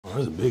Oh,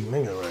 that's a big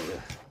nigga right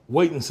there.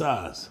 Weight and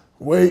size?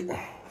 Weight,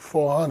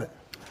 400.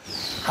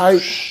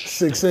 Height,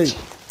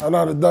 6'8". I'm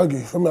not a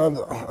Dougie. For me, I'm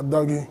a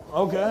Dougie.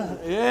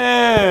 Okay,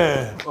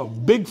 yeah. A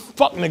big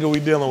fuck nigga we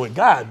dealing with.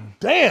 God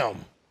damn.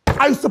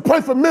 I used to pray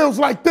for meals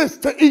like this,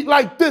 to eat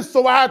like this,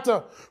 so I had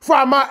to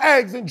fry my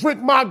eggs and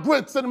drink my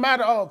grits in the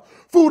matter of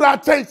food I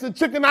tasted,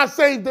 chicken I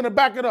saved in the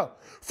back of the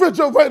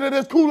refrigerator,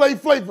 there's Kool-Aid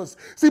flavors.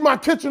 See my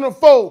kitchen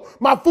unfold,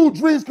 my food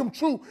dreams come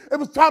true. It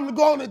was time to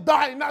go on and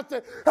die, and I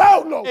said,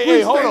 hell no.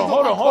 Hey, hold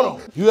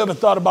on. You ever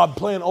thought about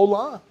playing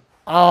O-line?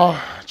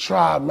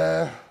 Tried,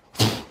 man.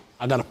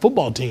 I got a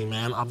football team,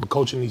 man. I'm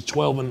coaching these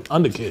 12 and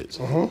under kids.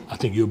 I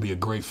think you'll be a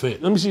great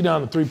fit. Let me see you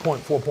down the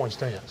 3-point, 4-point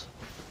stance.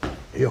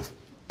 He'll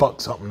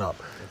fuck something up.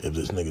 If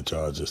this nigga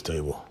charges this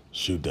table,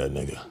 shoot that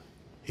nigga.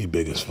 He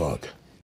big as fuck.